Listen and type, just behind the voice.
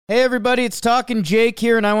Hey everybody, it's Talkin' Jake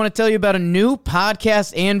here, and I want to tell you about a new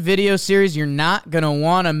podcast and video series you're not going to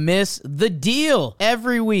want to miss. The Deal.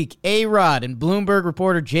 Every week, A-Rod and Bloomberg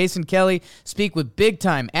reporter Jason Kelly speak with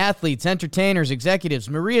big-time athletes, entertainers, executives,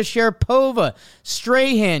 Maria Sharapova,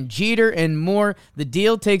 Strahan, Jeter, and more. The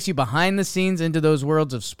Deal takes you behind the scenes into those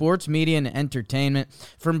worlds of sports, media, and entertainment.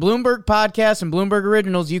 From Bloomberg Podcasts and Bloomberg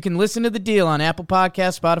Originals, you can listen to The Deal on Apple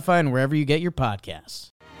Podcasts, Spotify, and wherever you get your podcasts.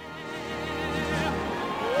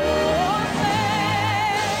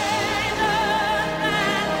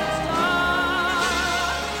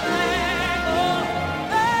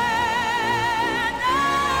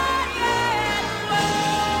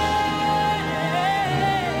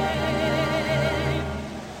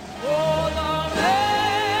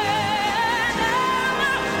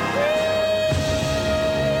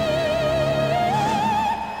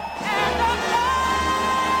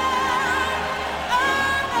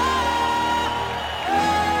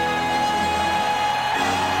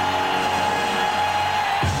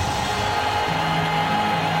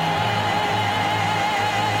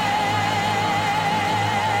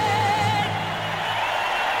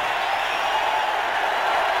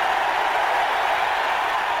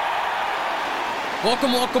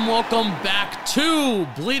 Welcome back to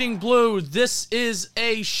Bleeding Blue. This is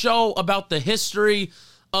a show about the history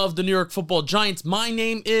of the New York Football Giants. My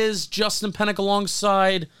name is Justin Pennick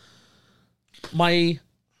alongside my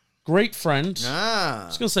great friend. I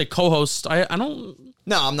was going to say co-host. I don't...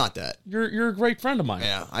 No, I'm not that. You're a great friend of mine.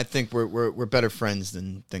 Yeah, I think we're better friends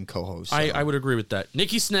than co-hosts. So. I would agree with that.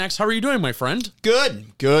 Nikki Snacks, how are you doing, my friend?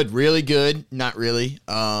 Good, really good. Not really.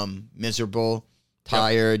 Miserable,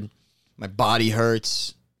 tired. Yep. My body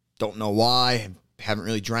hurts. Don't know why. Haven't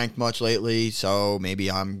really drank much lately, so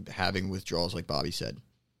maybe I'm having withdrawals like Bobby said.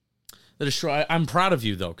 That is true. I'm proud of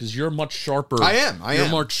you, though, because you're much sharper. I am. You're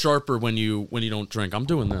much sharper when you don't drink. I'm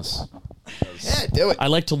doing this. Yeah, do it. I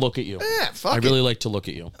like to look at you. Yeah, fuck I really like to look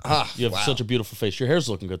at you. You have wow. such a beautiful face. Your hair's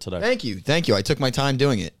looking good today. Thank you. I took my time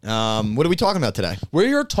doing it. What are we talking about today?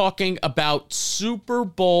 We're talking about Super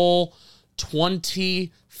Bowl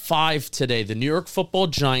 25 today. The New York Football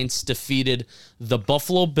Giants defeated the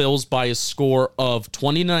Buffalo Bills by a score of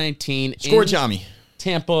 20-19 Scorigami.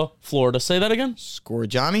 Tampa, Florida. Say that again?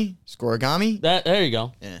 Scorigami? There you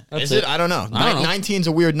go. Yeah. Is it? I don't know. 19's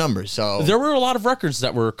a weird number, so... There were a lot of records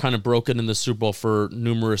that were kind of broken in the Super Bowl for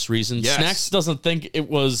numerous reasons. Yes. Snacks doesn't think it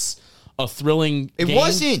was a thrilling game. It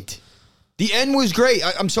wasn't. The end was great.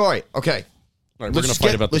 I'm sorry. Okay. All right, we're going to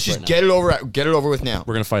fight about this right now. Let's just get it over with now.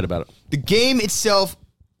 We're going to fight about it. The game itself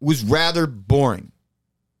was rather boring.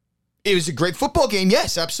 It was a great football game,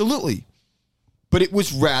 yes, absolutely. But it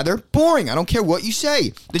was rather boring. I don't care what you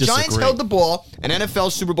say. The Giants held the ball, an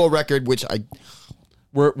NFL Super Bowl record, which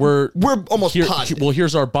we're almost positive. Well,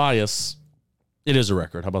 here's our bias. It is a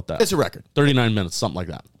record. How about that? It's a record. 39 minutes, something like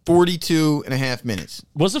that. 42 and a half minutes.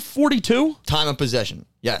 Was it 42? Time of possession,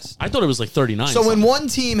 yes. I thought it was like 39. So when one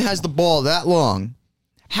team has the ball that long,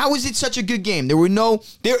 how is it such a good game? There were no...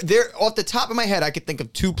 There off the top of my head, I could think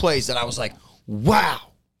of two plays that I was like, wow.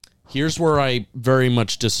 Here's where I very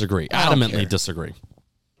much disagree. Adamantly disagree.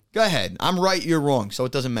 Go ahead. I'm right, you're wrong, so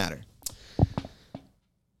it doesn't matter.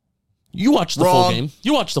 You watched the full game.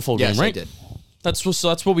 You watched the full game, right? Yes, I did.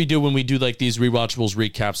 That's what we do when we do like these rewatchables,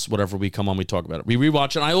 recaps, whatever we come on, we talk about it. We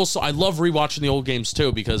rewatch it. I love rewatching the old games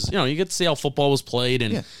too because you get to see how football was played,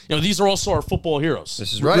 and these are also our football heroes.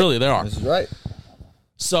 This is right. Really, they are. This is right.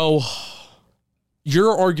 So,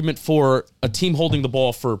 your argument for a team holding the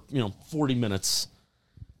ball for 40 minutes,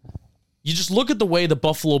 you just look at the way the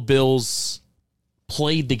Buffalo Bills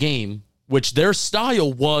played the game, which their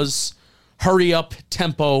style was hurry up,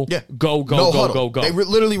 tempo, go. They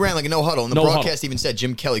literally ran like a no huddle, and the broadcast even said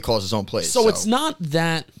Jim Kelly calls his own plays. So it's not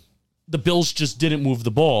that the Bills just didn't move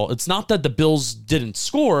the ball. It's not that the Bills didn't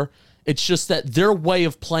score. It's just that their way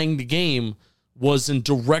of playing the game was in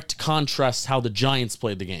direct contrast to how the Giants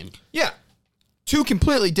played the game. Yeah. Two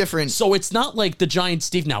completely different... So it's not like the Giants'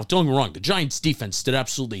 defense... Now, don't get me wrong. The Giants' defense did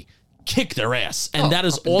absolutely kick their ass. And that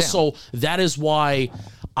is also... That is why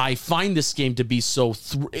I find this game to be so...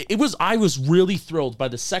 I was really thrilled by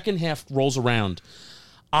the second half rolls around.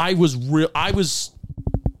 I was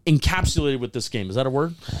encapsulated with this game. Is that a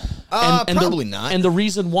word? Probably not. And the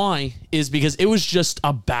reason why is because it was just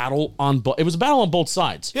a battle on both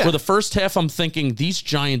sides. Yeah. For the first half, I'm thinking these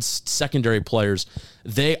Giants secondary players,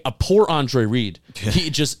 poor Andre Reed. He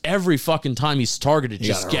just every fucking time he's targeted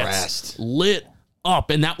just gets lit up,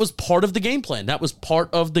 and that was part of the game plan. That was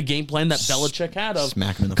part of the game plan that Belichick had of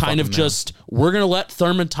smack him in the kind of mouth. Just we're gonna let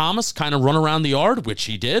Thurman Thomas kind of run around the yard, which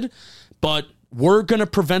he did, but we're going to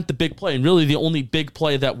prevent the big play. And really the only big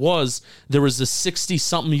play there was a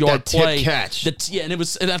 60-something yard play. Tip catch. And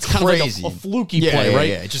that's kind of like a fluky play, right?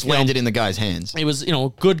 Yeah, it just landed in the guy's hands. It was,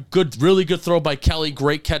 really good throw by Kelly,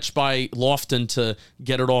 great catch by Lofton to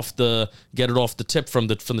get it off the tip from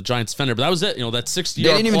the Giants defender. But that was it, that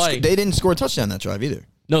 60-yard play. They didn't score a touchdown that drive either.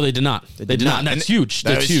 No, they did not. They did not. And that's huge.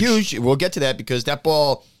 That's huge. We'll get to that because that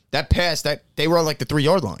ball, that pass, they were on like the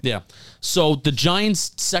 3-yard line. Yeah. So the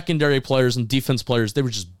Giants' secondary players and defense players, they were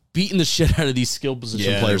just beating the shit out of these skill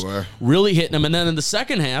position players. They were. Really hitting them. And then in the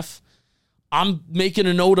second half, I'm making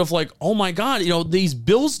a note of like, oh my God, these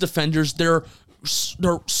Bills defenders, they're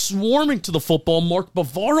swarming to the football. Mark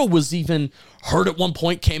Bavaro was even hurt at one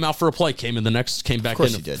point, came out for a play, came back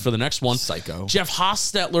in for the next one. Psycho. Jeff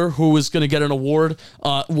Hostetler, who was going to get an award,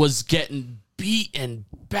 was getting beat and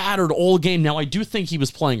battered all game. Now, I do think he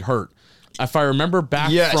was playing hurt. If I remember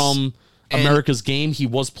back from America's game, he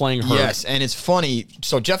was playing hurt. Yes, and it's funny.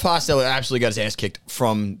 So Jeff Hostetler absolutely got his ass kicked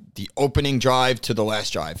from the opening drive to the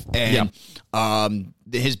last drive. And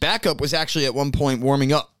his backup was actually at one point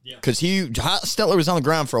warming up because Hostetler was on the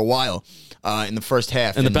ground for a while in the first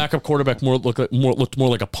half. And the backup quarterback looked more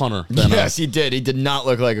like a punter. Than yes, he did. He did not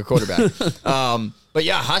look like a quarterback. But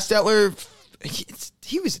yeah, Hostetler,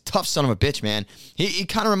 he was a tough son of a bitch, man. He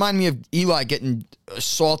kind of reminded me of Eli getting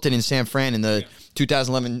assaulted in San Fran in the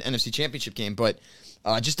 2011 NFC Championship game. But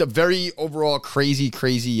just a very overall crazy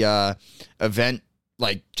event.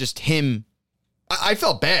 Like just him. I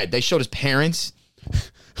felt bad. They showed his parents.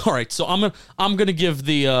 All right, so I'm gonna give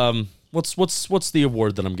the what's the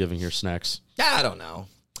award that I'm giving here, Snacks? I don't know.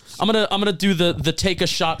 I'm gonna do the take a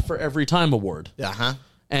shot for every time award. Uh-huh.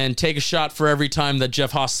 And take a shot for every time that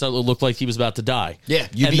Jeff Hostetler looked like he was about to die. Yeah,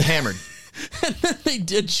 you'd be hammered. And then they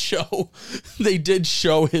did show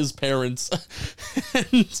his parents,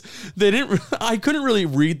 and I couldn't really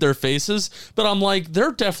read their faces, but I'm like,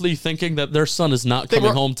 they're definitely thinking that their son is not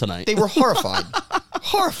coming home tonight. They were horrified.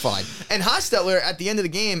 Horrified. And Hostetler, at the end of the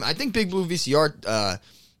game, I think Big Blue VCR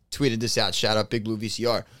tweeted this out. Shout out Big Blue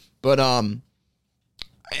VCR. But am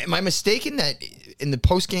I mistaken that in the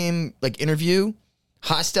post-game interview,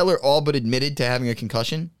 Hostetler all but admitted to having a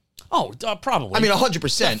concussion? Oh, probably. I mean,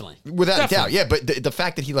 100%. Definitely. Without a doubt. Yeah, but the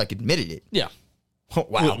fact that he admitted it. Yeah. Oh,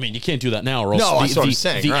 wow. Well, I mean, you can't do that now, or else that's what I'm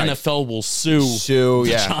saying. The NFL will sue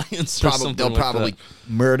the Giants or something. They'll probably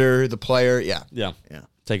murder the player. Yeah. Yeah.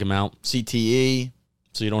 Take him out. CTE.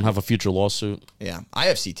 So you don't have a future lawsuit. Yeah. I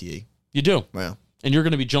have CTE. You do. Well. And you're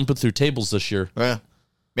going to be jumping through tables this year. Yeah.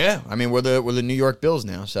 I mean, we're the New York Bills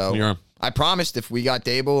now. So we are. I promised if we got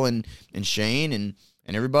Dable and Shane and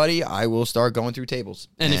everybody, I will start going through tables.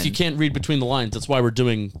 And if you can't read between the lines, that's why we're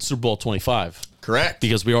doing Super Bowl 25. Correct.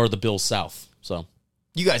 Because we are the Bills South. So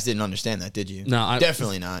you guys didn't understand that, did you? No,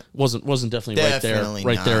 definitely not. Wasn't definitely right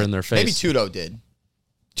there in their face. Maybe Tudo did.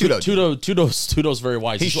 Tudo's very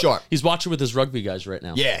wise. He's sharp. He's watching with his rugby guys right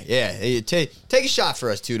now. Yeah. Hey, take a shot for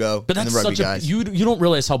us, Tudo. But that's and the rugby guys. You don't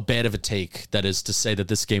realize how bad of a take that is to say that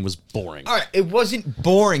this game was boring. All right, it wasn't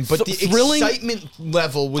boring, but the excitement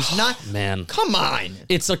level was not. Man, come on!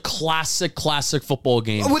 It's a classic football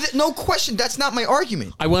game. No question, that's not my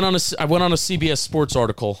argument. I went on a CBS Sports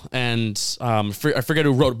article, and I forget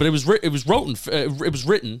who wrote it, but it was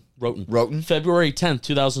written February 10th,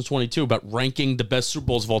 2022, about ranking the best Super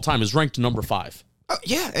Bowls of all time. It was ranked number 5.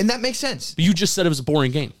 Yeah, and that makes sense. But you just said it was a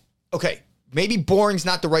boring game. Okay, maybe boring's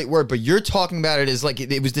not the right word, but you're talking about it as like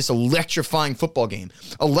it was this electrifying football game.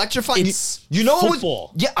 Electrifying. It's you know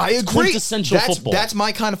football. Yeah, I agree. Quintessential football. That's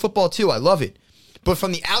my kind of football too. I love it. But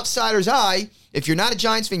from the outsider's eye, if you're not a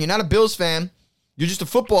Giants fan, you're not a Bills fan, you're just a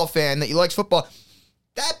football fan that you likes football,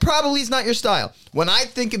 that probably is not your style. When I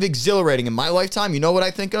think of exhilarating in my lifetime, you know what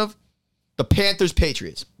I think of? The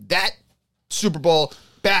Panthers-Patriots. That Super Bowl,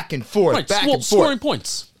 back and forth, right, back and forth. Scoring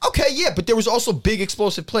points. Okay, yeah, but there was also big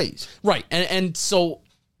explosive plays. Right, and so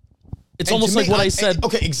it's almost like what I said.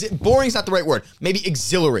 Okay, boring's not the right word. Maybe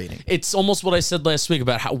exhilarating. It's almost what I said last week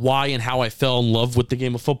about why and how I fell in love with the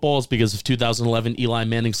game of football is because of 2011 Eli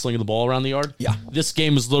Manning slinging the ball around the yard. Yeah. This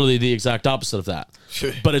game is literally the exact opposite of that.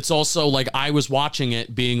 But it's also like I was watching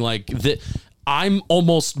it being like, I'm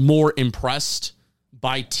almost more impressed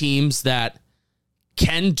by teams that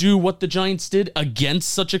can do what the Giants did against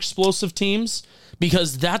such explosive teams,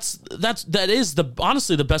 because that is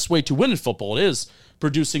honestly the best way to win in football. It is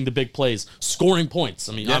producing the big plays, scoring points.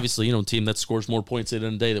 I mean, obviously, a team that scores more points at the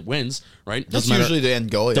end of the day that wins, right? That's usually the end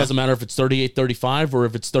goal. Doesn't matter if it's 38-35 or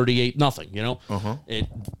if it's 38-0, It's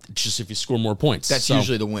just if you score more points. That's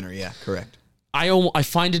usually the winner, yeah, correct. I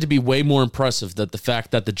find it to be way more impressive that the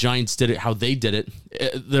fact that the Giants did it how they did it.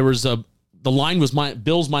 There was the line was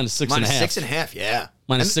Bills -6.5. -6.5, yeah.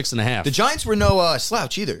 minus 6.5. The Giants were no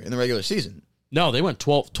slouch either in the regular season. No, they went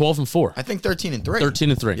 12-4. I think 13-3.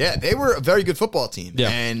 13-3. Yeah, they were a very good football team. Yeah.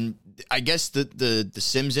 And I guess the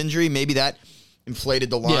Sims injury, maybe that inflated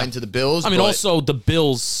the line to the Bills. I mean, also the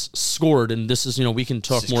Bills scored, and this is, we can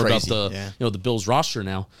talk more crazy. about the Bills roster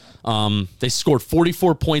now. They scored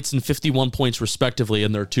 44 points and 51 points respectively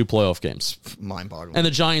in their 2 playoff games. Mind-boggling. And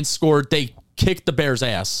the Giants they kicked the Bears'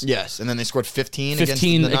 ass. Yes, and then they scored 15 against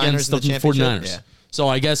the 49ers. Yeah. So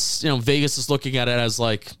I guess, Vegas is looking at it as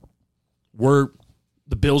like,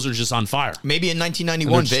 the Bills are just on fire. Maybe in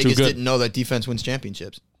 1991, Vegas didn't know that defense wins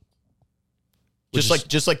championships.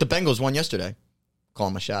 Just like the Bengals won yesterday. Call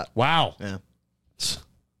them a shot. Wow. Yeah.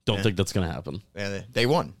 Don't think that's going to happen. Yeah, they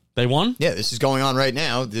won. They won? Yeah, this is going on right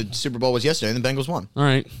now. The Super Bowl was yesterday, and the Bengals won. All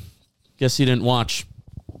right. Guess you didn't watch.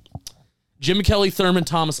 Jimmy Kelly, Thurman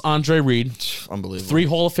Thomas, Andre Reed. Unbelievable. 3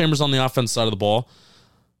 Hall of Famers on the offense side of the ball.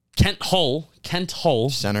 Kent Hull,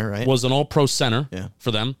 center, right? was an all-pro center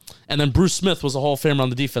for them. And then Bruce Smith was a Hall of Famer on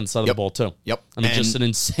the defense side of the ball, too. Yep. I mean, just an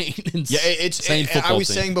insane football I was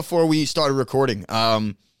team. saying before we started recording,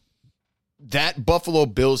 that Buffalo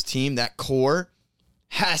Bills team, that core,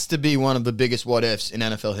 has to be one of the biggest what-ifs in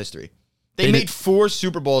NFL history. They made 4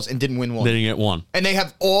 Super Bowls and didn't win one. They didn't get one. And they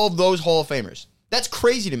have all of those Hall of Famers. That's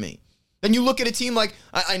crazy to me. Then you look at a team like,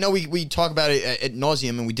 I know we talk about it at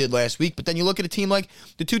nauseum, and we did last week, but then you look at a team like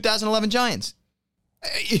the 2011 Giants.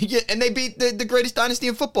 And they beat the greatest dynasty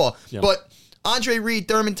in football. Yep. But Andre Reed,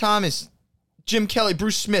 Thurman Thomas, Jim Kelly,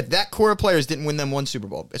 Bruce Smith, that core of players didn't win them one Super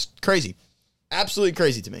Bowl. It's crazy. Absolutely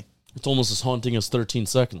crazy to me. It's almost as haunting as 13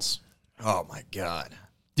 seconds. Oh, my God.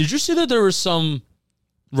 Did you see that there was some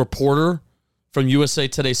reporter from USA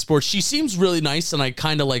Today Sports? She seems really nice, and I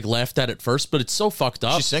kind of laughed at it first, but it's so fucked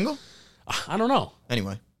up. She's single? I don't know.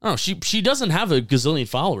 Anyway. I don't know. She doesn't have a gazillion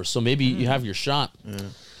followers, so maybe you have your shot. Yeah.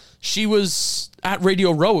 She was at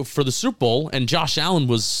Radio Row for the Super Bowl, and Josh Allen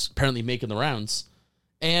was apparently making the rounds.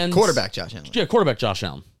 And quarterback Josh Allen. Yeah, quarterback Josh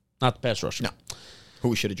Allen, not the pass rusher. No. Who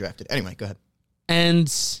we should have drafted. Anyway, go ahead. And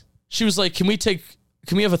she was like, can we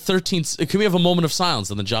have a moment of silence?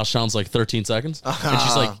 And then Josh Allen's like 13 seconds. And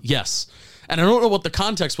she's like, yes. And I don't know what the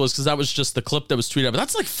context was, because that was just the clip that was tweeted out. But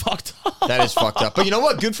that's fucked up. That is fucked up. But you know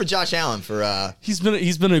what? Good for Josh Allen for he's been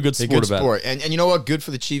a good sport about it. And you know what? Good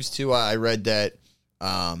for the Chiefs too. I read that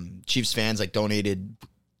Chiefs fans donated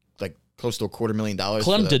close to $250,000.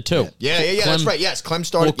 Clem did too. Yeah. Clem, that's right. Yes, Clem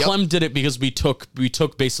started. Well, Clem did it because we took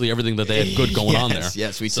basically everything that they had good going on there.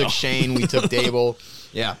 Yes, we took Shane, we took Dable.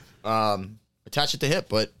 Yeah, attach it to hip,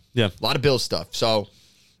 but a lot of Bills stuff. So,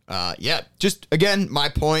 just again, my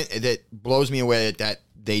point that blows me away that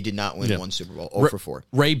they did not win one Super Bowl. 0-4.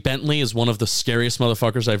 Ray Bentley is one of the scariest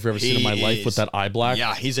motherfuckers I've ever seen in my life with that eye black.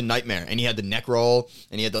 Yeah, he's a nightmare. And he had the neck roll,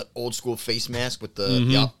 and he had the old school face mask with the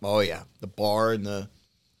the bar and the.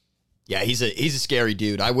 Yeah, he's a scary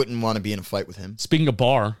dude. I wouldn't want to be in a fight with him. Speaking of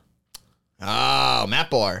Barr. Oh, Matt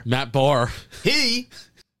Barr. It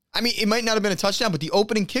might not have been a touchdown, but the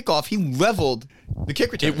opening kickoff, he leveled the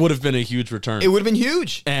kick return. It would have been a huge return. It would have been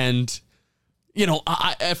huge. And,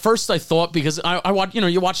 at first I thought, because I watch,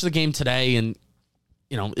 you watch the game today, and,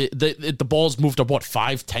 the ball's moved up,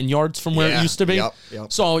 5-10 yards from where it used to be?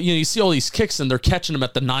 Yep. So, you see all these kicks, and they're catching them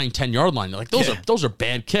at the 9-10 yard line. They're like, those are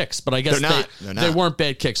bad kicks. But I guess they weren't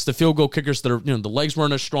bad kicks. The field goal kickers that are, the legs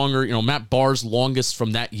weren't as stronger. Matt Barr's longest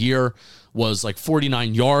from that year was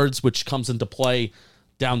 49 yards, which comes into play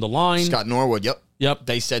down the line. Scott Norwood, Yep.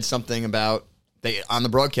 They said something about on the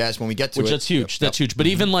broadcast when we get to Which it. That's huge. That's huge. But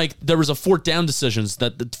even there was a fourth down decision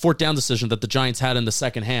that the Giants had in the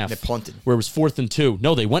second half. They punted. Where it was 4th and 2.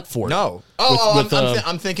 No, they went for it. No.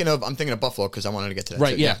 I'm thinking of Buffalo because I wanted to get to that.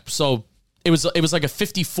 Right. Too. Yeah. So it was like a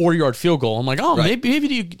 54-yard field goal. I'm like, maybe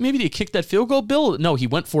do you kick that field goal, Bill? No, he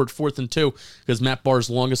went for it 4th and 2 because Matt Barr's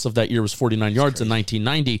longest of that year was 49 yards in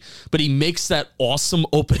 1990. But he makes that awesome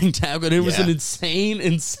opening tackle, and it was an insane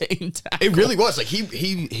tackle. It really was.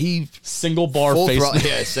 He single bar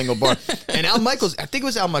face. Single bar. And Al Michaels, I think it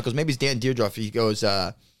was Al Michaels, maybe it's Dan Deirdre. He goes,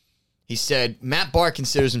 he said Matt Barr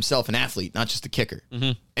considers himself an athlete, not just a kicker.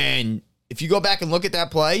 Mm-hmm. And if you go back and look at that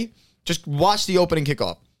play, just watch the opening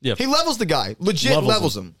kickoff. Yep. He levels the guy. Legit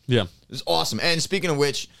levels him. Yeah. It's awesome. And speaking of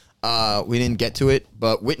which, we didn't get to it,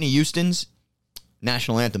 but Whitney Houston's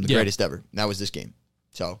national anthem, the greatest ever. That was this game.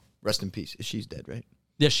 So, rest in peace. She's dead, right?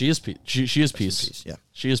 Yeah, she is peace. She is peace. Yeah.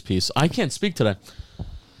 She is peace. I can't speak today.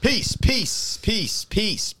 Peace, peace, peace,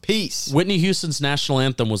 peace, peace. Whitney Houston's national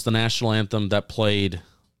anthem was the national anthem that played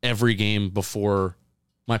every game before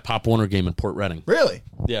my Pop Warner game in Port Reading. Really?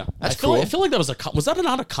 Yeah. That's cool. I feel like that was that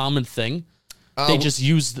not a common thing? They just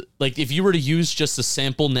used, if you were to use just a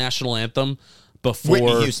sample national anthem before.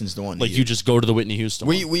 Whitney Houston's the one. Like you just go to the Whitney Houston.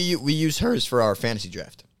 We use hers for our fantasy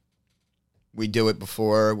draft. We do it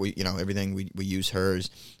before everything. We use hers.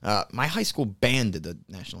 My high school band did the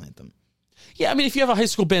national anthem. Yeah, I mean, if you have a high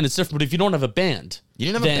school band, it's different. But if you don't have a band, you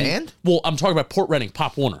didn't have a band. Well, I'm talking about Port Reading,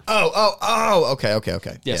 Pop Warner. Oh.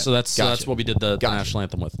 Okay. Yeah, so that's what we did the national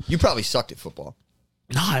anthem with. You probably sucked at football.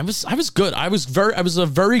 No, I was good. I was a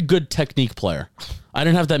very good technique player. I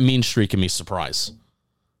didn't have that mean streak in me. Surprise.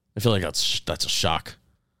 I feel like that's a shock.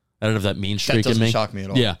 I don't have that mean streak in me. That doesn't shock me at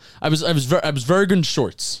all. Yeah, I was very good in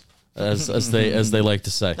shorts, as they like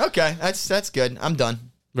to say. Okay, that's good. I'm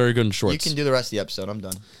done. Very good in shorts. You can do the rest of the episode. I'm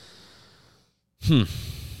done.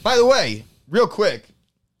 By the way, real quick,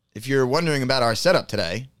 if you're wondering about our setup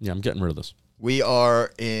today, yeah, I'm getting rid of this. We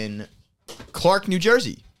are in Clark, New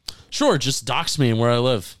Jersey. Sure, just dox me and where I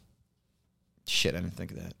live. Shit, I didn't think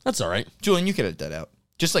of that. That's all right. Julian, you can edit that out.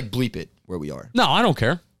 Just like bleep it where we are. No, I don't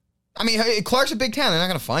care. I mean, hey, Clark's a big town. They're not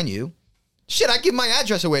going to find you. Shit, I give my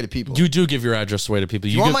address away to people. You do give your address away to people.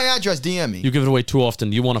 You want my address, DM me. You give it away too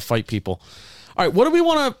often. You want to fight people. All right, what do we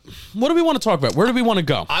want to talk about? Where do we want to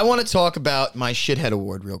go? I want to talk about my shithead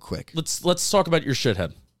award real quick. Let's talk about your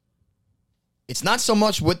shithead. It's not so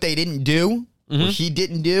much what they didn't do, or he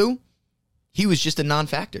didn't do. He was just a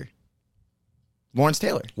non-factor. Lawrence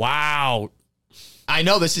Taylor. Wow. I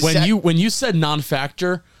know this is when you said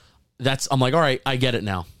non-factor, I'm like, all right, I get it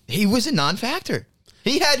now. He was a non-factor.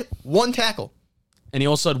 He had one tackle. And he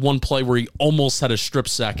also had one play where he almost had a strip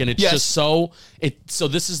sack. And it's just so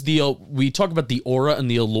this is we talk about the aura and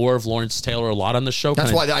the allure of Lawrence Taylor a lot on the show.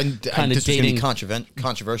 That's why this was going to be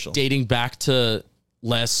controversial. Dating back to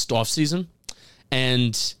last offseason.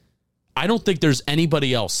 And I don't think there's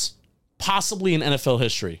anybody else, possibly in NFL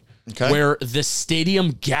history, where the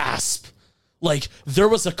stadium gasp. Like, there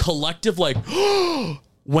was a collective, like,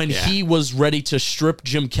 when he was ready to strip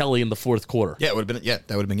Jim Kelly in the fourth quarter. Yeah, that would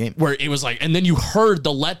have been game. Where it was like, and then you heard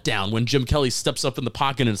the letdown when Jim Kelly steps up in the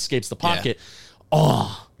pocket and escapes the pocket. Yeah.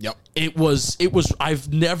 Oh, yep. It was,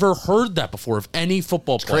 I've never heard that before of any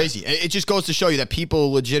football player. Crazy. It just goes to show you that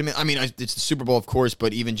people I mean, it's the Super Bowl, of course,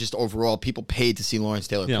 but even just overall, people paid to see Lawrence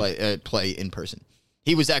Taylor play in person.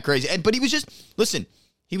 He was that crazy. But he was just, listen,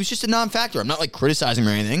 he was just a non-factor. I'm not like criticizing him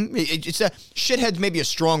or anything. It's a shithead's maybe a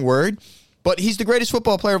strong word, but he's the greatest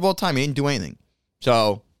football player of all time. He didn't do anything.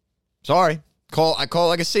 So, sorry. I call it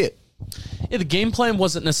like I see it. Yeah, the game plan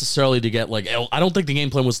wasn't necessarily to get I don't think the game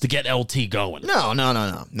plan was to get LT going. No. You know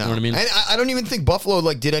what I mean? I don't even think Buffalo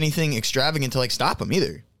did anything extravagant to stop him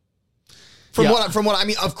either. From what I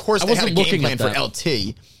mean, of course they had a game plan for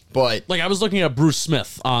LT, but I was looking at Bruce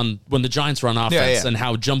Smith on when the Giants were on offense and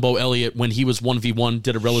how Jumbo Elliott, when he was 1v1,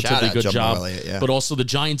 did a relatively good job. Elliott, but also the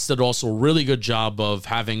Giants did also a really good job of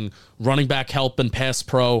having running back help and pass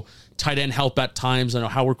pro, tight end help at times. I know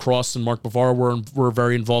Howard Cross and Mark Bavaro were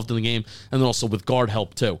very involved in the game, and then also with guard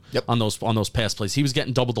help too on those pass plays. He was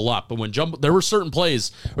getting doubled a lot, but when there were certain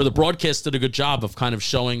plays where the broadcast did a good job of kind of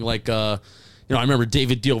showing I remember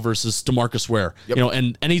David Deal versus DeMarcus Ware. Yep.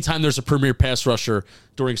 And anytime there's a premier pass rusher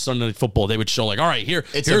during Sunday Night Football, they would show all right,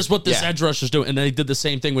 here's what this edge rusher's doing. And they did the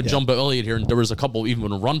same thing with Jumbo Elliott here. And there was a couple, even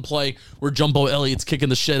in a run play, where Jumbo Elliott's kicking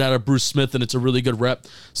the shit out of Bruce Smith, and it's a really good rep.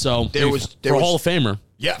 So for a Hall of Famer.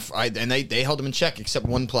 Yeah, and they held him in check except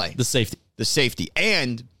one play. The safety.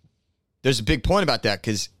 And there's a big point about that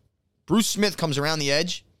because Bruce Smith comes around the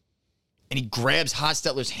edge and he grabs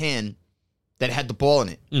Hostetler's hand that had the ball in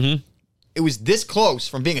it. Mm-hmm. It was this close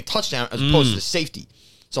from being a touchdown as opposed to the safety.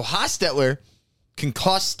 So Hostetler,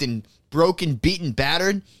 concussed and broken, beaten,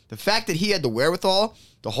 battered, the fact that he had the wherewithal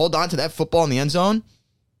to hold on to that football in the end zone,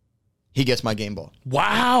 he gets my game ball.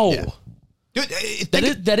 Wow. Yeah.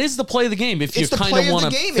 Dude, that is the play of the game. If you kind of want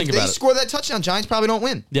to think about it. If they score that touchdown, Giants probably don't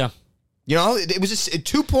win. Yeah. It was just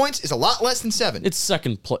 2 points is a lot less than 7. It's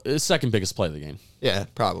second biggest play of the game. Yeah,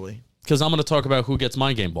 probably. Because I'm going to talk about who gets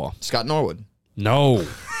my game ball. Scott Norwood. No.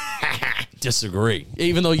 Disagree.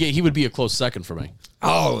 Even though, he would be a close second for me.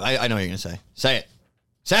 Oh, I know what you're going to say.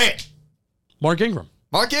 Say it. Mark Ingram.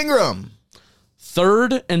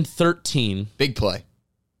 3rd and 13. Big play.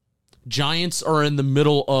 Giants are in the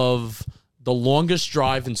middle of the longest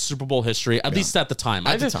drive in Super Bowl history, at least at the time.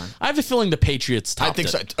 I have a feeling the Patriots topped it. I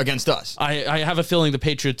think so, against us. I have a feeling the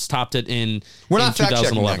Patriots topped it in We're not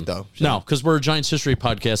 2011. Fact-checking that, though. So. No, because we're a Giants history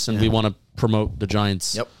podcast, and we want to promote the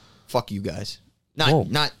Giants. Yep. Fuck you guys.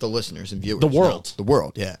 Not the listeners and viewers. The world. No, the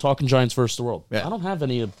world, yeah. Talking Giants versus the world. Yeah. I don't have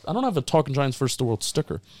a Talking Giants versus the world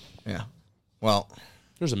sticker. Yeah. Well.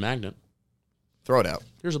 Here's a magnet. Throw it out.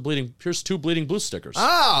 Here's 2 bleeding blue stickers.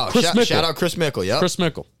 Oh, shout out Chris Mickle, yep. Chris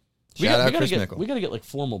Mickle. Shout out Chris Mickle. We got to get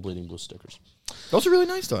formal bleeding blue stickers. Those are really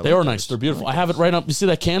nice, though. They are nice. They're beautiful. I have it right up. You see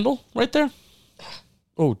that candle right there?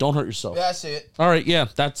 Oh, don't hurt yourself. Yeah, I see it. All right, yeah.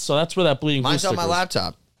 That's where that bleeding blue Mine's on sticker my is.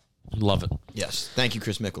 laptop. Love it. Yes. Thank you,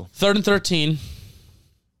 Chris Mickle. 3rd and 13.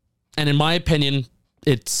 And in my opinion,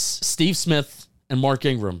 it's Steve Smith and Mark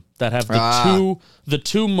Ingram that have the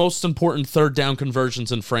two most important third down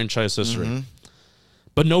conversions in franchise history. Mm-hmm.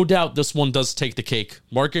 But no doubt this one does take the cake.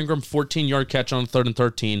 Mark Ingram, 14-yard catch on 3rd and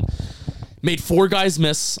 13. Made 4 guys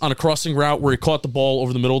miss on a crossing route where he caught the ball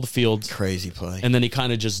over the middle of the field. Crazy play. And then he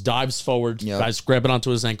kind of just dives forward. Yep. Guys grab it onto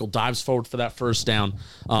his ankle, dives forward for that first down.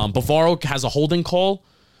 Bavaro has a holding call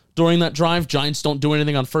during that drive. Giants don't do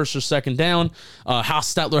anything on 1st or 2nd down.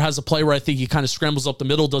 Hostetler has a play where I think he kind of scrambles up the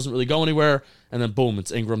middle, doesn't really go anywhere. And then, boom,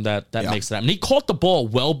 it's Ingram that makes it happen. He caught the ball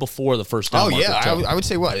well before the first down. Oh, yeah. I would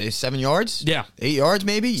say, what, 7 yards? Yeah. 8 yards,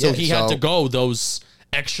 maybe? So he had to go those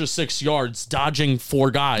extra 6 yards, dodging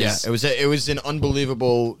 4 guys. Yeah, it was an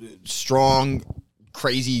unbelievable, strong,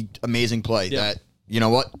 crazy, amazing play. Yeah. That, you know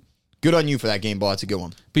what? Good on you for that game ball. It's a good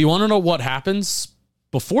one. But you want to know what happens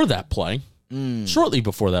before that play? Shortly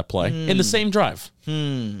before that play, in the same drive.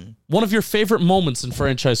 One of your favorite moments in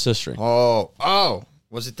franchise history. Oh.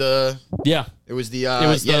 Was it the... Yeah. It was the...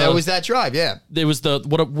 that was that drive, yeah. It was the...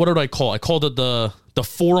 What did I call it? I called it the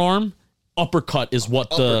forearm uppercut is what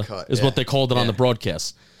what they called it on the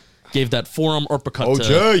broadcast. Gave that forearm uppercut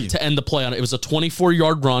to end the play on it. It was a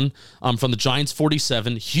 24-yard run from the Giants'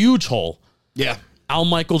 47. Huge hole. Yeah. Al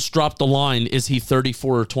Michaels dropped the line. Is he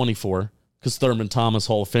 34 or 24? Because Thurman Thomas,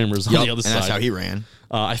 Hall of Famer, is on the other side. And that's how he ran.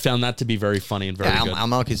 I found that to be very funny and very good. Al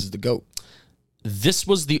Michaels is the GOAT. This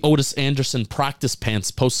was the Otis Anderson practice pants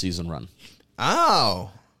postseason run. Oh.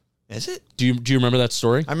 Is it? Do you remember that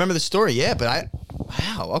story? I remember the story, yeah, but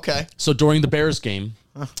wow, okay. So during the Bears game,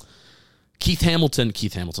 Keith Hamilton.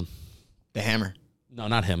 The Hammer. No,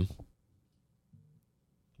 not him.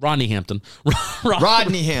 Rodney Hampton.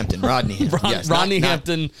 Rodney Hampton. Yes, Rodney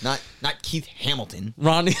Hampton. Not Keith Hamilton.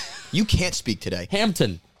 Rodney. You can't speak today.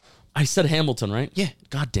 Hampton. I said Hamilton, right? Yeah.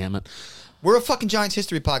 God damn it. We're a fucking Giants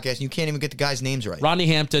history podcast, and you can't even get the guys' names right. Rodney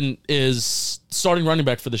Hampton is starting running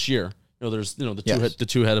back for this year. There's the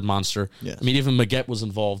two-headed monster. Yes. I mean, even Magette was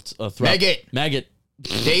involved throughout. Maggot.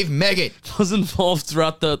 Dave Maggot was involved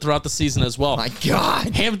throughout the season as well. My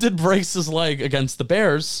God. Hampton breaks his leg against the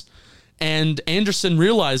Bears, and Anderson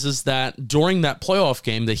realizes that during that playoff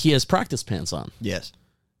game that he has practice pants on. Yes.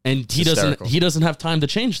 And he doesn't have time to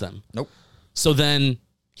change them. Nope. So then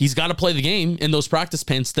he's got to play the game in those practice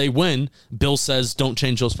pants. They win. Bill says, "Don't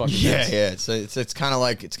change those fucking pants." Yeah. It's kind of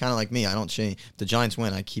like me. I don't change. The Giants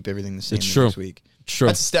win. I keep everything the same next week. True.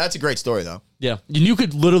 That's a great story though. Yeah, and you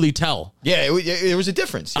could literally tell. Yeah, it was a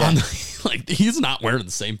difference. Yeah. Like he's not wearing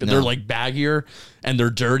the same, but they're like baggier and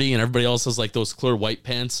they're dirty, and everybody else has like those clear white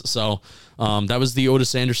pants. So that was the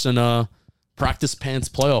Otis Anderson practice pants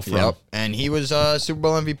playoff run. Yep, and he was Super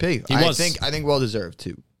Bowl MVP. I think well deserved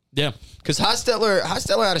too. Yeah, because Hostetler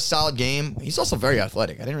had a solid game. He's also very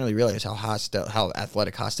athletic. I didn't really realize how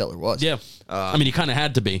athletic Hostetler was. Yeah, I mean he kind of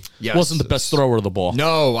had to be. Yes. Wasn't the best thrower of the ball.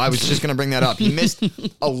 No, I was just gonna bring that up. He missed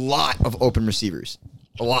a lot of open receivers,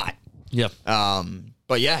 a lot. Yeah.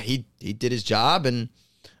 But yeah, he did his job, and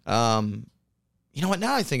you know what?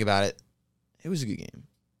 Now I think about it, it was a good game.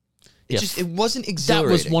 It wasn't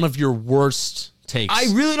exhilarating. That was one of your worst takes.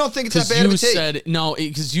 I really don't think it's that bad of a take.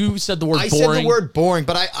 Because you said the word boring. I said the word boring,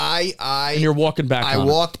 but I and you're walking back. I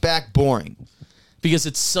walked back boring because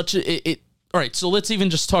it's such a. All right, so let's even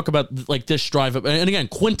just talk about like this drive up, and again,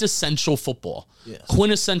 quintessential football. Yes.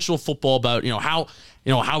 Quintessential football about how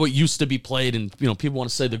it used to be played, and people want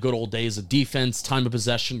to say the good old days of defense, time of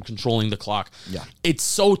possession, controlling the clock. Yeah, it's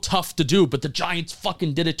so tough to do, but the Giants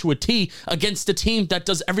fucking did it to a T against a team that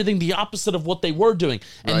does everything the opposite of what they were doing,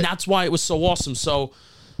 and that's why it was so awesome. So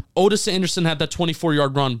Otis Anderson had that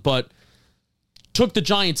 24-yard run, but took the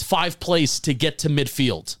Giants 5 plays to get to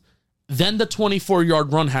midfield. Then the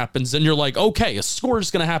 24-yard run happens, and you're like, okay, a score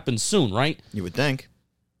is going to happen soon, right? You would think.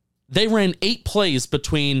 They ran 8 plays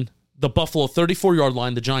between the Buffalo 34-yard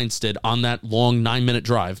line, the Giants did, on that long 9-minute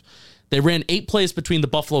drive. They ran 8 plays between the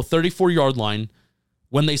Buffalo 34-yard line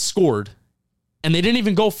when they scored, and they didn't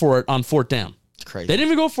even go for it on 4th down. It's crazy. They didn't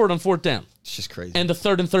even go for it on 4th down. It's just crazy. And the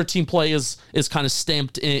 3rd and 13 play is kind of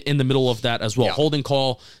stamped in the middle of that as well. Yeah. Holding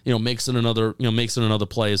call, makes it another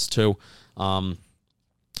play as too.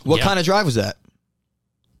 What kind of drive was that?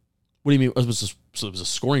 What do you mean? It was a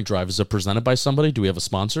scoring drive. Is it presented by somebody? Do we have a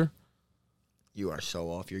sponsor? You are so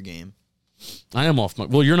off your game. I am off my...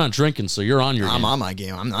 Well, you're not drinking, so you're on your game. I'm on my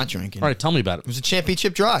game. I'm not drinking. All right, tell me about it. It was a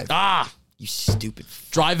championship drive. You stupid.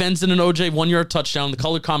 Drive ends in an OJ 1-yard touchdown. The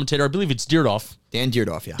color commentator, I believe it's Deerdoff. Dan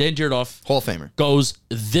Deerdoff, yeah. Dan Deerdoff. Hall of Famer. Goes,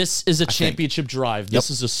 this is a championship drive. This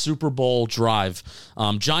is a Super Bowl drive.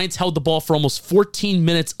 Giants held the ball for almost 14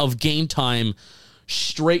 minutes of game time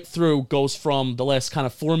straight through. Goes from the last kind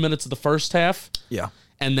of 4 minutes of the first half. Yeah.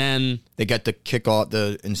 And then they got the kickoff,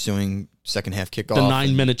 the ensuing second half kickoff. The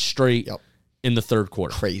 9 minutes straight in the third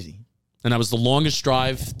quarter. Crazy. And that was the longest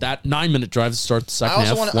drive, that 9-minute drive to start the second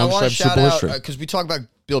half. I want to shout out, because we talk about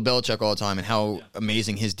Bill Belichick all the time and how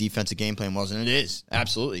amazing his defensive game plan was, and it is,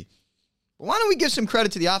 absolutely. But why don't we give some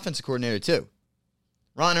credit to the offensive coordinator, too?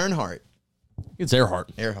 Ron Earnhardt. It's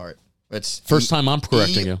Earhart. It's first time I'm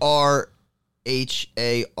correcting you. Earhardt.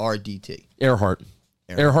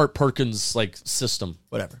 Earhart Perkins system.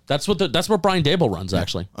 Whatever. That's what Brian Daboll runs,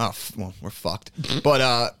 actually. Oh, well, we're fucked.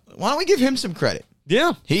 But why don't we give him some credit?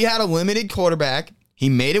 Yeah. He had a limited quarterback. He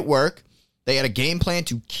made it work. They had a game plan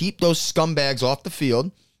to keep those scumbags off the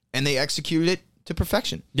field, and they executed it to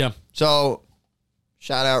perfection. Yeah. So,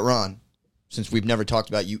 shout out Ron. Since we've never talked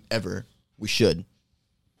about you ever, we should.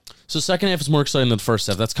 So, second half is more exciting than the first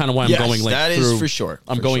half. That's kind of why I'm going that through. Is for sure.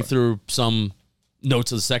 I'm going through some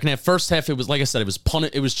notes of the second half. First half, it was like I said,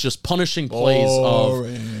 it was just punishing plays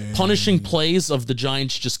of the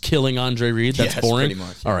Giants just killing Andre Reed. That's boring. Pretty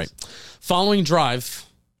much. All right. Following drive,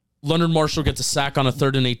 Leonard Marshall gets a sack on a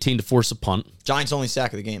 3rd and 18 to force a punt. Giants' only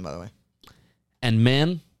sack of the game, by the way. And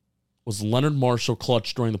man, was Leonard Marshall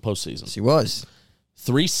clutch during the postseason. Yes, he was.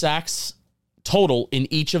 3 sacks total in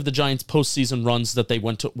each of the Giants' postseason runs that they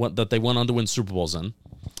went on to win Super Bowls in.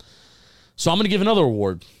 So I'm going to give another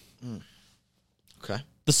award. Okay.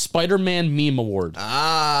 The Spider-Man Meme Award.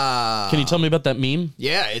 Can you tell me about that meme?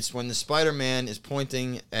 Yeah, it's when the Spider-Man is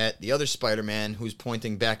pointing at the other Spider-Man who's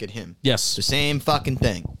pointing back at him. Yes. The same fucking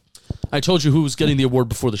thing. I told you who was getting the award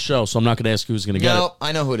before the show, so I'm not going to ask who's going to get it. No,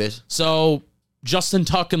 I know who it is. So, Justin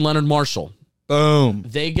Tuck and Leonard Marshall. Boom.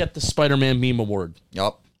 They get the Spider-Man Meme Award.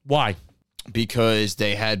 Yup. Why? Because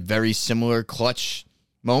they had very similar clutch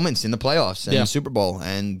moments in the playoffs and the Super Bowl,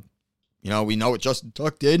 and we know what Justin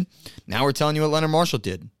Tuck did. Now we're telling you what Leonard Marshall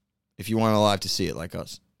did, if you weren't alive to see it like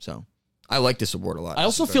us. So I like this award a lot. I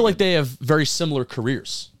also feel like they have very similar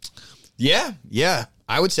careers. Yeah.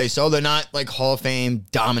 I would say so. They're not like Hall of Fame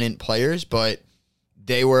dominant players, but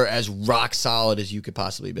they were as rock solid as you could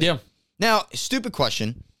possibly be. Yeah. Now, stupid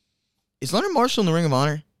question. Is Leonard Marshall in the Ring of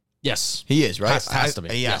Honor? Yes. He is, right? Has to be.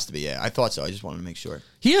 He has to be, yeah. I thought so. I just wanted to make sure.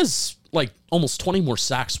 He has almost 20 more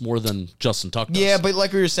sacks more than Justin Tuck does. Yeah, but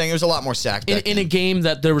like we were saying, there was a lot more sacks in a game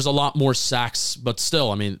that there was a lot more sacks, but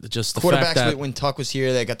still, I mean, just the fact that when Tuck was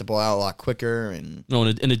here, they got the ball out a lot quicker. And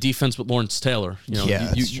in a defense with Lawrence Taylor,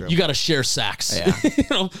 that's true. You got to share sacks. Yeah.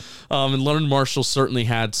 And Leonard Marshall certainly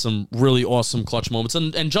had some really awesome clutch moments,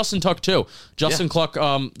 and Justin Tuck too. Justin Cluck.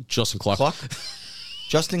 Justin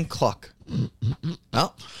Cluck.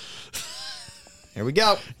 Well, here we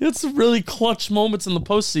go. It's really clutch moments in the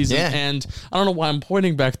postseason, and I don't know why I'm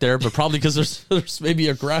pointing back there, but probably because there's maybe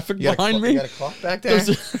a graphic behind me. You got a clock back there?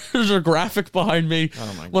 There's a graphic behind me.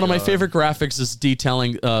 Oh my God. One of my favorite graphics is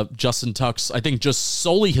detailing Justin Tuck's, I think, just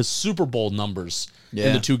solely his Super Bowl numbers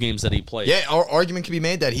in the 2 games that he played. Yeah, our argument can be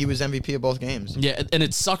made that he was MVP of both games. Yeah, and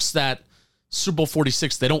it sucks that Super Bowl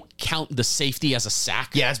 46, they don't count the safety as a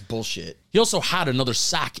sack. Yeah, that's bullshit. He also had another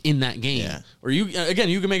sack in that game. Yeah. Or you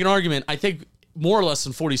can make an argument, I think, more or less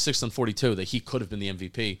in 46 than 42 that he could have been the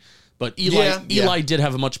MVP. But Eli did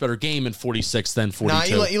have a much better game in 46 than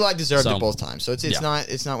 42. Nah, Eli deserved it both times. So it's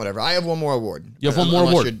not whatever. I have one more award. You have one more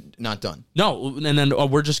award. You're not done. No, and then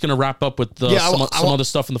we're just going to wrap up with some other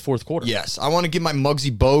stuff in the fourth quarter. Yes, I want to give my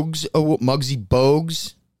Muggsy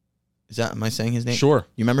Bogues. Am I saying his name? Sure.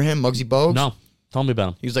 You remember him, Muggsy Bogues? No. Tell me about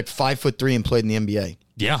him. He was like 5'3" and played in the NBA.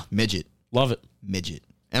 Yeah. Midget. Love it. Midget.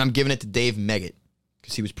 And I'm giving it to Dave Meggett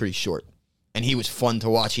because he was pretty short. And he was fun to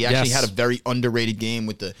watch. He actually had a very underrated game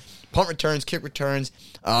with the punt returns, kick returns.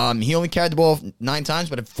 He only carried the ball 9 times,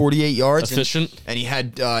 but had 48 yards. Efficient. And he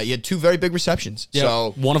had 2 very big receptions. Yeah.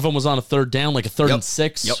 So one of them was on a 3rd down, like a 3rd and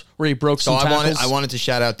 6, where he broke some tackles. I wanted to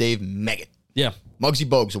shout out Dave Meggett. Yeah. Muggsy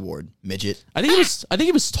Bogues Award, midget. I think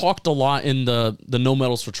he was talked a lot in the No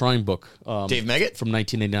Medals for Trying book. Dave Meggett from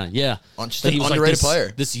 1989. Yeah, just an underrated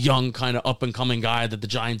player. This young kind of up and coming guy that the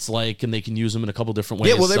Giants like, and they can use him in a couple different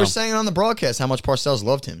ways. Yeah, well, they were saying on the broadcast how much Parcells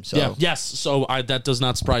loved him. So So that does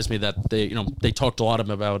not surprise me that they talked a lot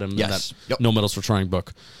about him in that No Medals for Trying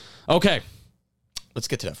book. Okay, let's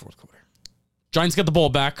get to that fourth quarter. Giants get the ball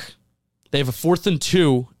back. They have a 4th and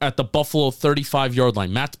 2 at the Buffalo 35-yard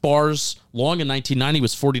line. Matt Barr's long in 1990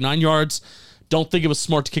 was 49 yards. Don't think it was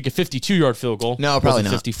smart to kick a 52-yard field goal. No, probably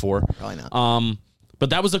not. 54. Probably not. But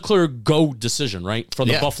that was a clear go decision, right? From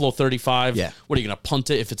the Buffalo 35. Yeah. What are you going to punt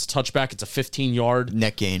it? If it's a touchback, it's a 15-yard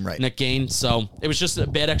net gain, right? Net gain. So it was just a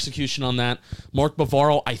bad execution on that. Mark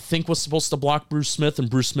Bavaro, I think, was supposed to block Bruce Smith, and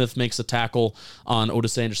Bruce Smith makes a tackle on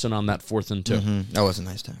Otis Anderson on that 4th and 2. That was a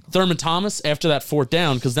nice tackle. Thurman Thomas, after that 4th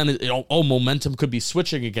down, because then momentum could be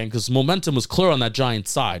switching again, because momentum was clear on that Giants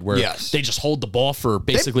side, where they just hold the ball for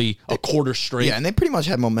basically a quarter straight. Yeah, and they pretty much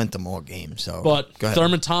had momentum all game. So, but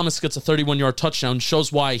Thurman Thomas gets a 31-yard touchdown, shows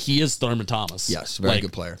why he is Thurman Thomas. Yes, very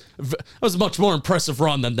good player. It was a much more impressive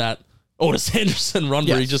run than that Otis Anderson run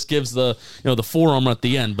where he just gives the forearm at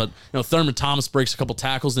the end. But Thurman Thomas breaks a couple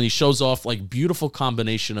tackles and he shows off like beautiful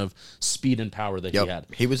combination of speed and power that he had.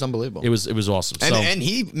 He was unbelievable. It was awesome. And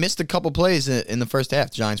he missed a couple plays in the first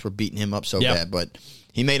half. The Giants were beating him up so bad, but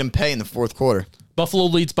he made him pay in the fourth quarter. Buffalo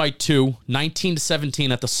leads by 2,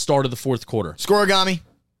 19-17 at the start of the fourth quarter. Scoregami.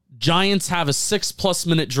 Giants have a 6+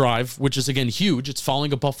 minute drive, which is, again, huge. It's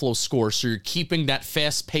following a Buffalo score, so you're keeping that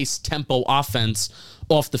fast-paced tempo offense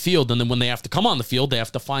off the field, and then when they have to come on the field, they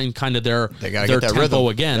have to find kind of their tempo rhythm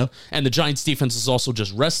again. And the Giants' defense is also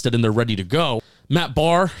just rested, and they're ready to go. Matt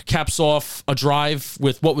Barr caps off a drive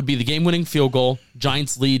with what would be the game-winning field goal.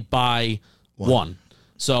 Giants lead by 1.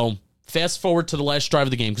 So fast forward to the last drive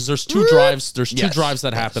of the game, because there's two drives. There's two drives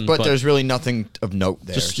that happen, but there's really nothing of note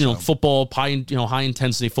there. Just football, high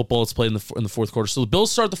intensity football. That's played in the fourth quarter. So the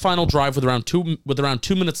Bills start the final drive with around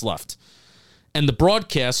 2 minutes left, and the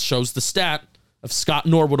broadcast shows the stat of Scott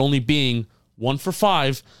Norwood only being 1 for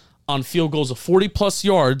 5 on field goals of 40+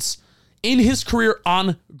 yards in his career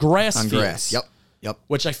on grass. On fields, grass. Yep.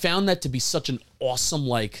 Which I found that to be such an awesome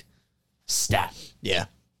stat. Yeah.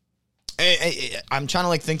 I'm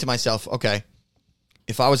trying to think to myself, okay,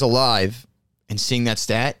 if I was alive and seeing that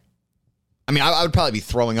stat, I mean, I would probably be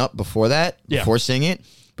throwing up before seeing it.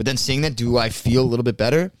 But then seeing that, do I feel a little bit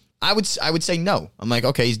better? I would say no. I'm like,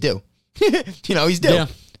 okay, he's due. He's due. Yeah.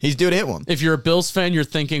 He's due to hit one. If you're a Bills fan, you're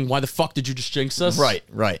thinking, why the fuck did you just jinx us?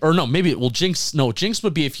 Right. Or no, maybe jinx. No, jinx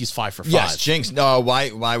would be if he's 5 for 5. Yes, jinx. No,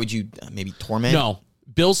 why would you maybe torment? No,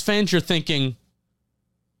 Bills fans, you're thinking,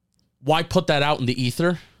 why put that out in the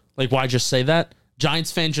ether? Why just say that?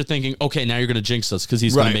 Giants fans, you're thinking, okay, now you're going to jinx us because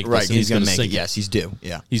he's going to make this. He's going to make it. Yes, he's due.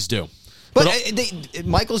 Yeah. He's due. But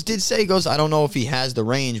Michaels did say, he goes, I don't know if he has the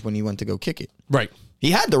range when he went to go kick it. Right.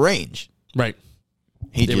 He had the range. Right.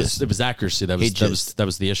 It was accuracy. That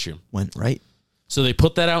was the issue. Went right. So they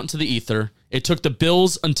put that out into the ether. It took the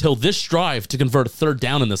Bills until this drive to convert a 3rd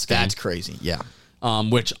down in this game. That's crazy. Yeah.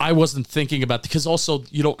 Which I wasn't thinking about, because also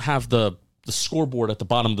you don't have the scoreboard at the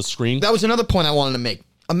bottom of the screen. That was another point I wanted to make.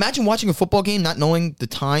 Imagine watching a football game not knowing the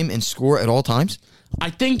time and score at all times. I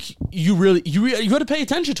think you got to pay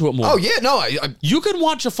attention to it more. Oh yeah, no. You can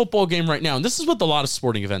watch a football game right now, and this is with a lot of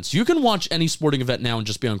sporting events. You can watch any sporting event now and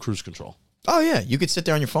just be on cruise control. Oh yeah, you could sit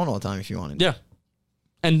there on your phone all the time if you wanted. Yeah,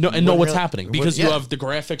 and know what's happening, because you have the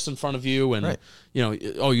graphics in front of you, and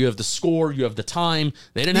you have the score, you have the time.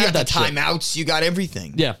 They didn't have that timeouts. You got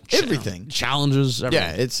everything. Yeah, everything. Challenges.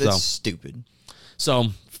 Everything. Yeah, it's stupid. So.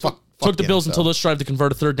 Took the Bills until this drive to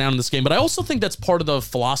convert a 3rd down in this game. But I also think that's part of the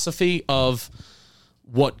philosophy of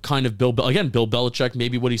what kind of Bill Belichick,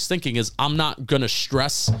 maybe what he's thinking is, I'm not going to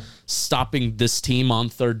stress stopping this team on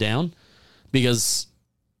 3rd down, because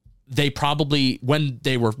they probably, when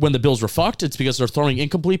the Bills were fucked, it's because they're throwing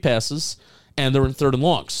incomplete passes and they're in 3rd and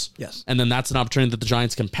longs. Yes. And then that's an opportunity that the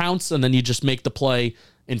Giants can pounce, and then you just make the play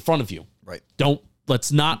in front of you. Right.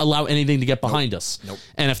 Let's not allow anything to get behind us. Nope.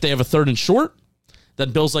 And if they have a 3rd and short,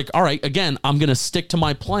 then Bill's like, all right, again, I'm going to stick to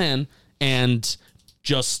my plan and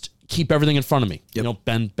just keep everything in front of me. Yep.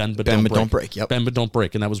 Bend but don't break. Yep. Bend but don't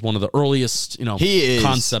break. And that was one of the earliest,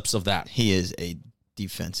 concepts of that. He is a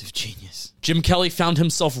defensive genius. Jim Kelly found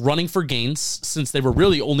himself running for gains, since they were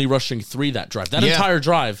really only rushing 3 that drive. That entire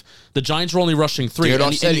drive, the Giants were only rushing 3. He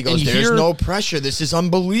goes, there's no pressure. This is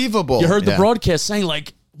unbelievable. You heard the broadcast saying,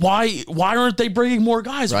 why aren't they bringing more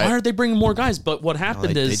guys? Right. Why aren't they bringing more guys? But what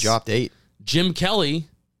happened is, they dropped 8. Jim Kelly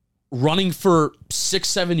running for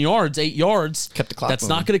 6-7 yards, 8 yards. Kept the clock That's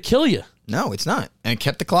moving. not going to kill you. No, it's not. And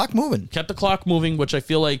kept the clock moving. Kept the clock moving, which I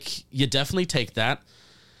feel like you definitely take that.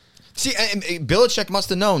 See, and Belichick must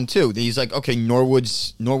have known too. That he's like, okay,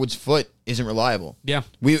 Norwood's foot isn't reliable. Yeah.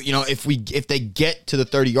 If they get to the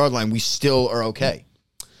 30-yard line, we still are okay.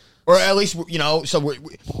 Or at least, so we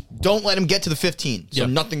don't let him get to the 15. So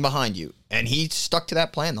nothing behind you. And he stuck to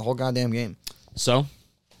that plan the whole goddamn game. So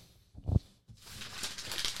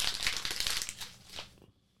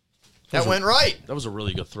that went right. That was a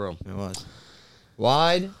really good throw. It was.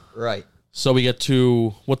 Wide right. So we get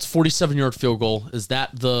to, what's 47-yard field goal? Is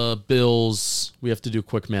that the Bills' We have to do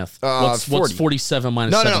quick math. 40. What's 47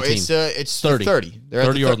 minus 17? It's 30. They're at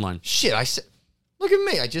the 30-yard line. Shit, I said. Look at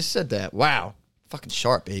me. I just said that. Wow. Fucking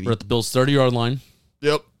sharp, baby. We're at the Bills' 30-yard line.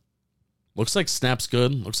 Yep. Looks like snap's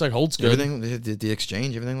good. Looks like hold's good. Everything, the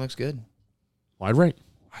exchange, everything looks good. Wide right.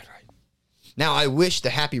 Wide right. Now, I wish the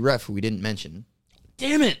happy ref, who we didn't mention.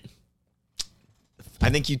 Damn it. I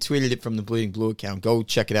think you tweeted it from the Bleeding Blue account. Go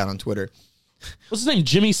check it out on Twitter. What's his name?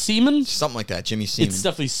 Jimmy Seaman? Something like that. Jimmy Seaman. It's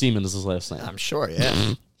definitely Seaman is his last name. I'm sure,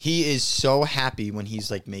 yeah. He is so happy when he's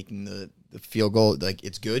like making the field goal. Like,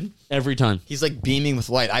 it's good. Every time. He's like beaming with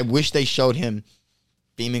light. I wish they showed him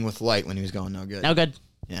beaming with light when he was going no good. Now good.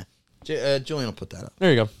 Yeah. Julian will put that up. There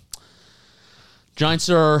you go. Giants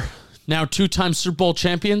are now 2-time Super Bowl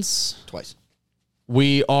champions. Twice.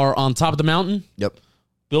 We are on top of the mountain. Yep.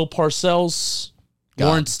 Bill Parcells,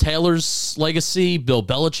 Lawrence Taylor's legacy, Bill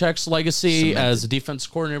Belichick's legacy as a defense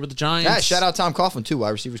coordinator with the Giants. Yeah, shout out Tom Coughlin, too, wide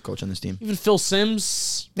receivers coach on this team. Even Phil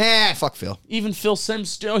Simms. Nah, fuck Phil. Even Phil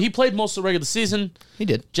Simms. You know, he played most of the regular season. He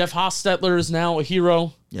did. Jeff Hostetler is now a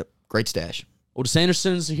hero. Yep. Great stash. Otis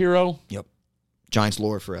Anderson's a hero. Yep. Giants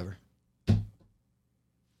lore forever.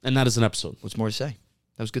 And that is an episode. What's more to say?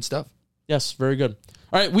 That was good stuff. Yes, very good.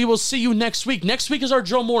 All right, we will see you next week. Next week is our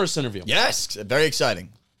Joe Morris interview. Yes, very exciting.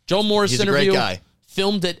 Joe Morris interview. He's a great guy.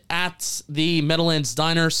 Filmed it at the Meadowlands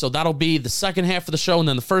Diner, so that'll be the second half of the show, and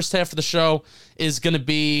then the first half of the show is going to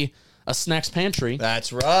be a snacks pantry.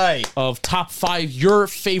 That's right. Of top 5, your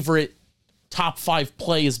favorite top 5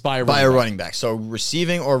 plays by a running back. So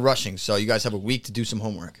receiving or rushing. So you guys have a week to do some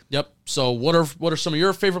homework. Yep. So what are some of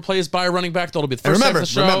your favorite plays by a running back? That'll be the first half of the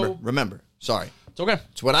show. Remember. Sorry. It's okay.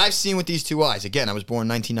 It's what I've seen with these two eyes. Again, I was born in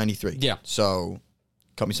 1993. Yeah. So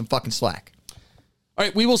cut me some fucking slack. All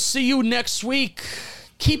right, we will see you next week.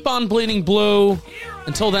 Keep on bleeding blue.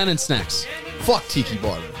 Until then, and snacks. Fuck Tiki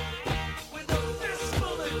Barber.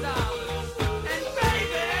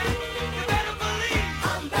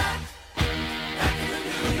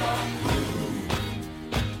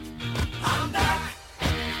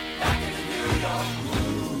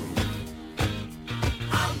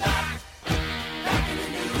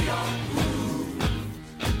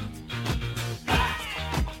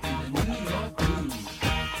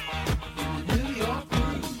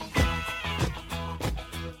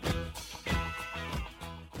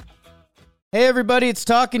 Hey everybody, it's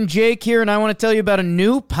Talkin' Jake here, and I want to tell you about a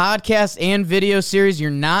new podcast and video series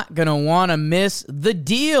you're not going to want to miss. The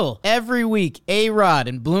Deal. Every week, A-Rod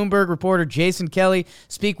and Bloomberg reporter Jason Kelly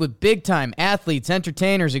speak with big-time athletes,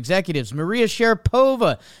 entertainers, executives, Maria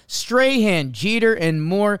Sharapova, Strahan, Jeter, and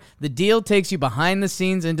more. The Deal takes you behind the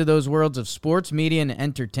scenes into those worlds of sports, media, and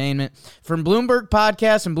entertainment. From Bloomberg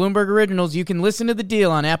Podcasts and Bloomberg Originals, you can listen to The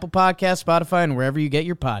Deal on Apple Podcasts, Spotify, and wherever you get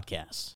your podcasts.